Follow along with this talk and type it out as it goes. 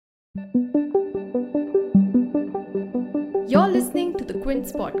You're listening to the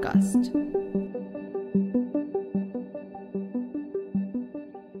Quince podcast.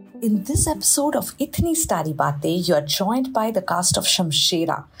 In this episode of Itni Starry Baatein, you are joined by the cast of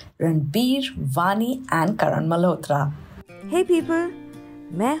Shamshera, Ranbir, Vani and Karan Malhotra. Hey people,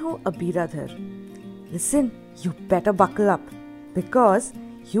 मैं हूँ अबीराधर. Listen, you better buckle up because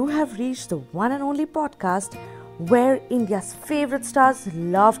you have reached the one and only podcast where India's favorite stars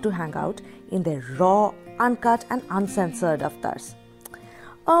love to hang out in their raw, uncut and uncensored avatars.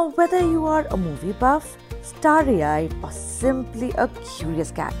 Whether you are a movie buff, starry-eyed or simply a curious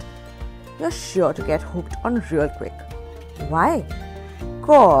cat, you're sure to get hooked on real quick. Why?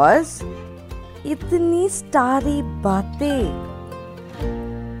 Cause इतनी starry बातें.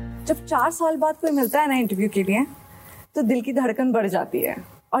 जब 4 साल बाद कोई मिलता है ना interview के लिए तो दिल की धड़कन बढ़ जाती है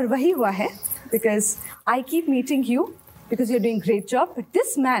और वही हुआ है because I keep meeting you because you're doing great job but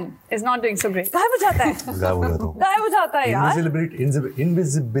this man is not doing so great. गायब हो जाता है. गायब हो जाता है यार.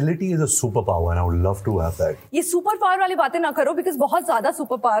 Invisibility is a superpower and I would love to have that. ये सुपर पावर वाली बातें ना करो because बहुत ज्यादा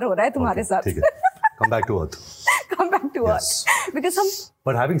सुपर पावर हो रहा है तुम्हारे साथ. ठीक है. Come back to earth. Come back to earth. Because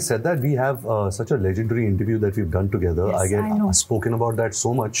But having said that, we have such a legendary interview that we've done together. Yes, I get I know. spoken about that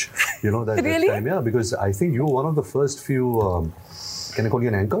so much, that, Really? that time. Yeah, because I think you were one of the first few, can I call you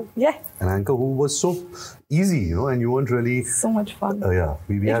an anchor? Yeah. An anchor who was so easy, and you weren't really... So much fun. Yeah,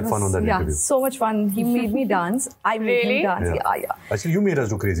 we had fun on that interview. Yeah, so much fun. He made me dance. I made him dance. Yeah. Actually, you made us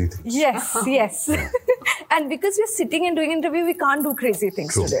do crazy things. Yes. And because we're sitting and doing interview, we can't do crazy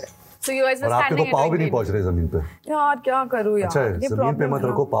things today. So you guys were और standing आपके तो पाँव भी नहीं पहुँच रहे जमीन पे. यार क्या करूँ यार. अच्छा है, जमीन पे मत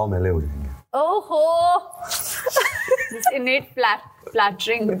रखो, पाँव मैले हो जाएंगे. Oh, this innate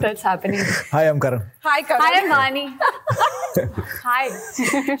flattering that's happening. Hi, I'm Karan. Hi, Karan. Hi, I'm Vani. Hi.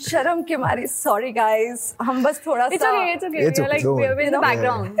 शर्म के मारे, sorry guys. हम बस थोड़ा सा. It's okay. It's We're okay, like don't we're worry. in the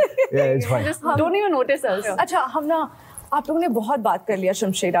background. Yeah, it's fine. Just don't even notice us. अच्छा हम ना आप लोगों ने बहुत बात कर लिया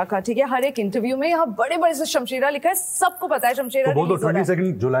शमशेरा का. ठीक है, हर एक इंटरव्यू में यहाँ बड़े से शमशेरा लिखा है. सबको पता है शमशेरा. तो बोल दो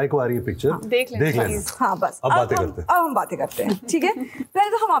 22 जुलाई को आ रही है पिक्चर. देख लेना. हाँ बस. अब बातें करते हैं. अब हम बातें करते हैं. ठीक है. पहले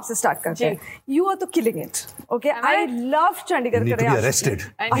तो हम आपसे स्टार्ट करते हैं. You are तो killing it. Okay, I love Chandigarh You need to be arrested.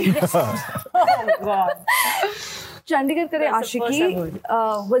 Oh God. Chandigarh Kare Ashiki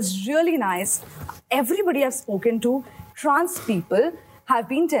was really nice. Everybody I've spoken to, trans people, have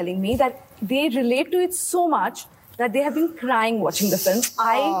been telling me that they relate to it so much that they have been crying watching the film.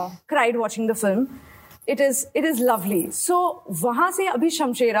 I cried watching the film. It is lovely. So, वहाँ से अभी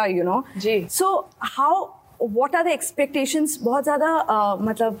शमशेरा, जी. So, what are the expectations? बहुत ज़्यादा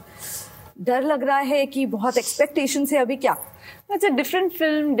मतलब डर लग रहा है कि बहुत expectations है अभी क्या? It's a different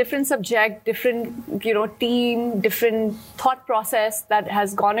film, different subject, different, team, different thought process that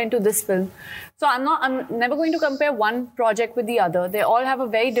has gone into this film. So I'm never going to compare one project with the other. They all have a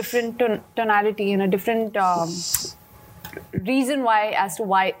very different tonality and a different reason as to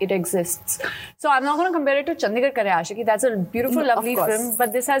why it exists. So I'm not going to compare it to Chandigarh Kare Ashiki. That's a beautiful, lovely film.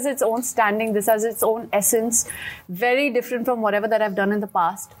 But this has its own standing. This has its own essence. Very different from whatever that I've done in the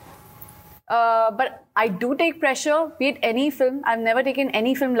past. But I do take pressure, be it any film. I've never taken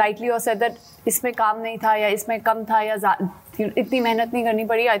any film lightly or said that इसमें काम नहीं था या इसमें कम था या इतनी मेहनत नहीं करनी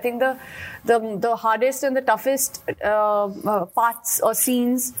पड़ी. I think the hardest and the toughest parts or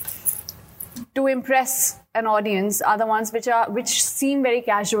scenes to impress an audience are the ones which seem very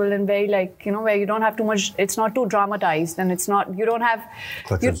casual and very where you don't have too much. It's not too dramatized and it's not. You don't have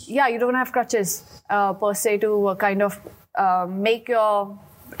crutches. You don't have crutches per se to kind of make your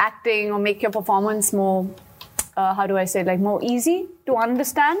acting or make your performance more more easy to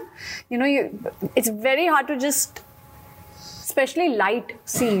understand. It's very hard to just, especially light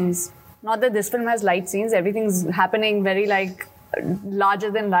scenes. Not that this film has light scenes, everything's happening very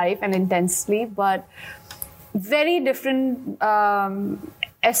larger than life and intensely, but very different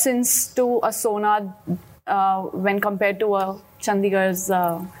essence to a Sona when compared to a Chandigarh's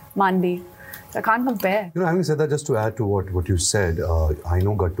Mandi. I can't compare. Having said that, just to add to what you said, I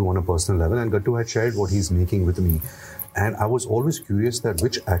know Gattu on a personal level, and Gattu had shared what he's making with me. And I was always curious that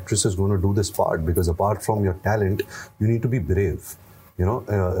which actress is going to do this part, because apart from your talent, you need to be brave.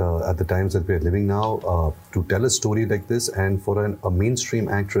 At the times that we're living now, to tell a story like this and for a mainstream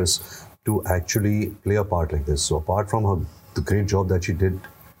actress to actually play a part like this. So apart from the great job that she did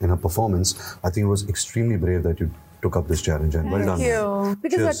in her performance, I think it was extremely brave that you took up this challenge, and well done. Thank you.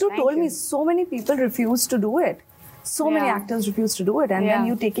 Because Gattu told me so many people refuse to do it. So many actors refuse to do it, and then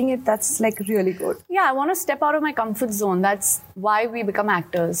you taking it, that's really good. Yeah, I want to step out of my comfort zone. That's why we become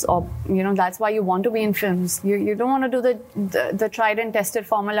actors, or that's why you want to be in films. You don't want to do the tried and tested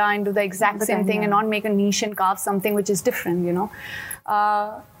formula and do the exact same thing and not make a niche and carve something which is different.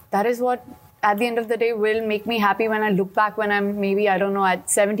 that is what at the end of the day will make me happy when I look back when I'm maybe, I don't know, at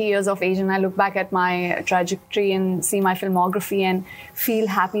 70 years of age, and I look back at my trajectory and see my filmography and feel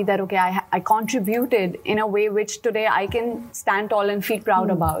happy that, okay, I contributed in a way which today I can stand tall and feel proud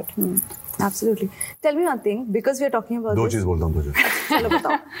about. Absolutely. Tell me one thing, because we are talking about दो this. चीज बोलता हूँ तुझे. चलो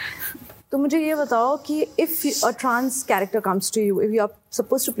बताओ. तो मुझे ये बताओ कि if a trans character comes to you, if you are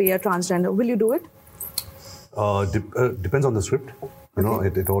supposed to play a transgender, will you do it? Depends on the script. You know,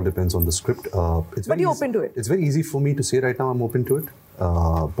 it all depends on the script. But you're open to it? It's very easy for me to say right now I'm open to it.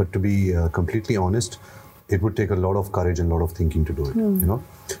 But to be completely honest, it would take a lot of courage and a lot of thinking to do it. You know,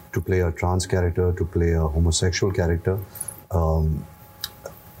 to play a trans character, to play a homosexual character.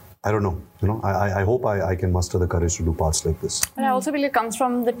 I don't know. You know, I hope I can muster the courage to do parts like this. But I also believe it comes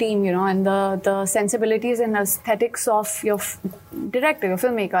from the team, you know, and the sensibilities and aesthetics of your director, your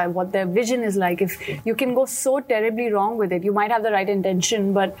filmmaker, what their vision is like. If you can go so terribly wrong with it, you might have the right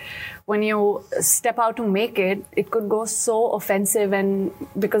intention, but when you step out to make it, it could go so offensive, and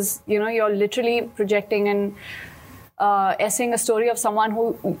because, you know, you're literally projecting and essaying a story of someone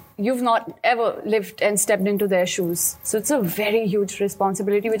who you've not ever lived and stepped into their shoes. So it's a very huge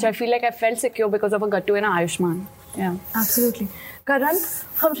responsibility, which I feel like I felt secure because of a Gattu and a Ayushman. Yeah. Absolutely. Karan,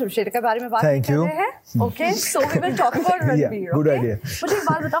 हम शमशेर के बारे में बात कर रहे हैं. Okay, so we will talk about Ranbir. Yeah, good idea. मुझे एक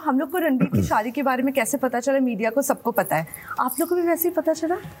बात बताओ, हम लोग को रणबीर की शादी के बारे में कैसे पता चला? मीडिया को सबको पता है. आप लोग को भी वैसे ही पता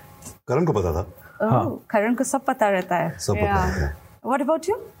चला? करण को पता था. करण को सब पता रहता है. सब पता है. What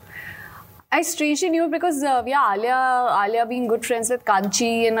about you? I strangely knew because Alia being good friends with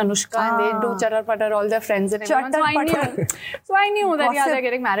Kanchi and Anushka, and they do chatter patter, all their friends and everyone. So I knew that they're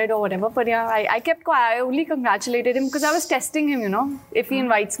getting married or whatever. But yeah, I only congratulated him because I was testing him, you know, if he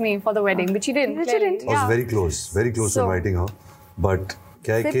invites me for the wedding, which he didn't. I was very close to inviting her. But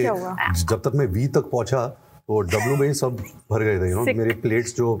क्या है कि जब तक मैं V तक पहुंचा तो W में ही सब भर गए थे, you know, मेरे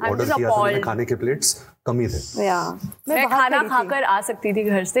प्लेट्स जो ऑर्डर किया था मैंने खाने के प्लेट्स कम ही थे. मैं खाना खाकर आ सकती थी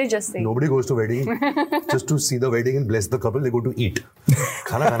घर से just saying. Nobody goes to wedding just to see the wedding and bless the couple. They go to eat.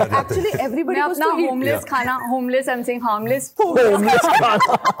 खाना जाते हैं. Actually, everybody goes to eat. Homeless खाना, homeless I'm saying harmless. Homeless खाना.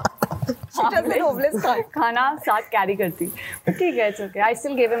 She just said homeless खाना साथ carry करती. But ठीक है, it's okay. I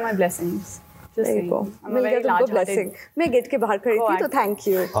still gave him my blessings. There you go. मिल गया तुमको blessing. मैं गेट के बाहर खड़ी थी तो thank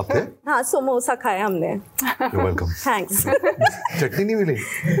you. आपने? हाँ, समोसा खाया हमने. You're welcome. Thanks. चटनी नहीं मिली?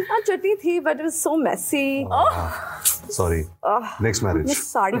 हाँ, चटनी थी, but it was so messy. Sorry. Next marriage. मैं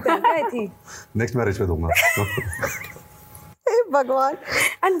साड़ी पहन के आई थी. Next marriage पे दूँगा. भगवान.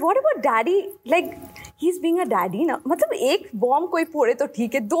 And what about daddy? Like he's being a daddy ना. मतलब एक बॉम्ब कोई फोड़े तो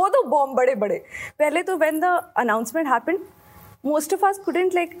ठीक है. दो बॉम्ब बड़े. पहले तो when the announcement happened, most of us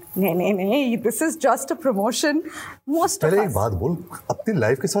couldn't like नहीं this is just a promotion. Most of us. पहले एक बात बोल, अपनी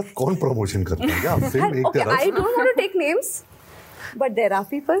लाइफ के साथ कौन प्रमोशन करता है? क्या फिल्म एक तरफ? I don't want to take names, but there are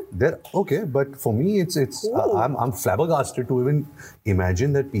people. Okay, but for me it's I'm flabbergasted to even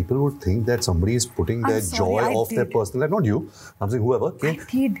imagine that people would think that somebody is putting their joy off their personal life. Not you. I'm saying whoever. I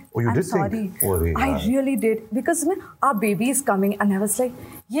did. Oh, you did sorry. think? Oh, yeah. I really did because our baby is coming, and I was like,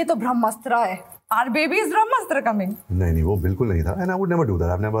 ये तो ब्रह्मास्त्र है. Our baby is Brahmastra coming. नहीं वो बिल्कुल नहीं था, and I would never do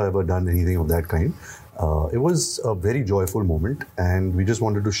that. I've never ever done anything of that kind. It was a very joyful moment, and we just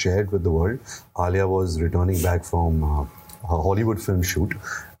wanted to share it with the world. Alia was returning back from her Hollywood film shoot,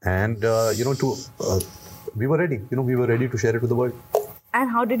 and you know, we were ready. You know, we were ready to share it with the world.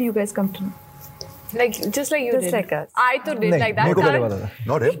 And how did you guys come to know? Like just like you just did. Like us. I too did like that.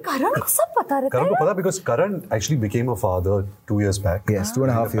 Not him. Karan को सब पता रहता है. Karan को पता because Karan actually became a father 2 years back. Yes,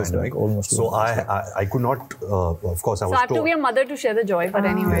 2.5 years back, almost. So I could not. Of course, I was. So I have to be a mother to share the joy. But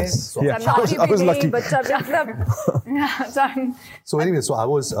anyway, Yes. So, yeah, I was lucky. So anyway, so I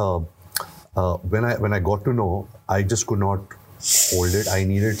was when I got to know, I just could not hold it. I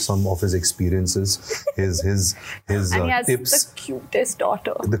needed some of his experiences, his and he has tips. the cutest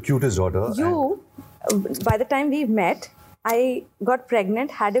daughter. The cutest daughter. By the time we met, I got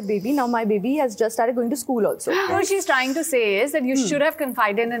pregnant, had a baby. Now my baby has just started going to school also. What she's trying to say is that you should have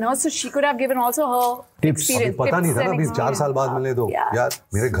confided in her, so she could have given also her Tips. experience. पता नहीं था ना, अभी 4 साल बाद मिले तो Yeah. यार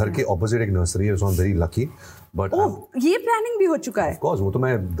मेरे घर के opposite एक nursery है, so I'm very lucky. But ये प्लानिंग भी हो चुका है. of course, वो तो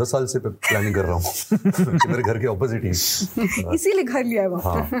मैं 10 साल से प्लानिंग कर रहा हूँ कि मेरे घर के opposite ही. इसीलिए घर लिया है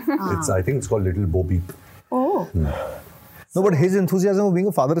वहाँ. I think it's called Little Bo Peep. Oh. No, but his enthusiasm of being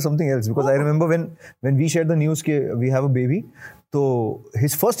a father is something else. Because I remember when we shared the news that we have a baby, so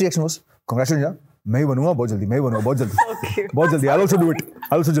his first reaction was, "Congratulations, yaar. मैं ही बनूंगा बहुत जल्दी. बहुत जल्दी. I'll also do it.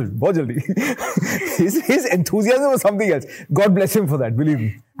 बहुत जल्दी." His enthusiasm was something else. God bless him for that. Believe me,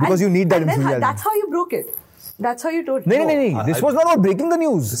 because you need that enthusiasm. That's how you broke it. That's how you told. No. This was not about breaking the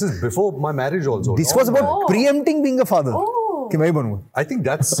news. This is before my marriage also. This was about preempting being a father. Oh. कि मैं ही बनूंगा. I think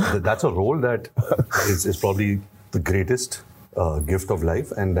that's a role that is probably the greatest gift of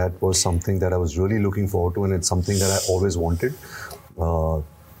life, and that was something that I was really looking forward to, and it's something that I always wanted.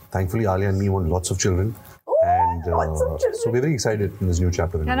 Thankfully, Alia and me want lots of children. And so we're very excited in this new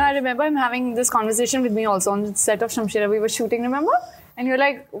chapter. And I remember him having this conversation with me also on the set of Shamshera. We were shooting, remember? And you're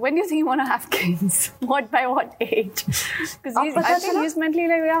like, when do you think you want to have kids? By what age? Because I think he's mentally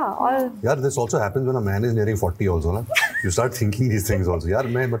like, yeah. Yeah, this also happens when a man is nearing 40 also. Na? You start thinking these things also. यार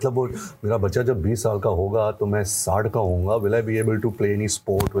मैं मतलब वो मेरा बच्चा जब 20 साल का होगा तो मैं 60 का होऊंगा. Will I be able to play any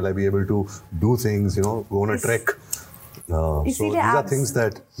sport? Will I be able to do things? You know, go on a trek? So these are things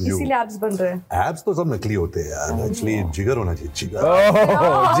that you. इसीलिए abs बन रहे हैं. Abs तो सब नकली होते हैं यार. Actually जिगर होना चाहिए. जिगर.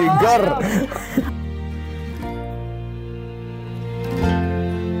 Oh, जिगर.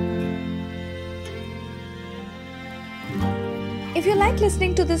 If you like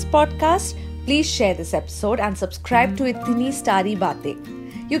listening to this podcast, please share this episode and subscribe to Itni Starry Baatein.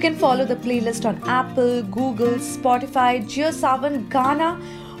 You can follow the playlist on Apple, Google, Spotify, JioSaavn, Gaana,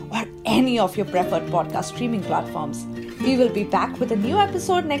 or any of your preferred podcast streaming platforms. We will be back with a new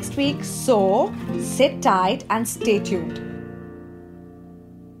episode next week, so sit tight and stay tuned.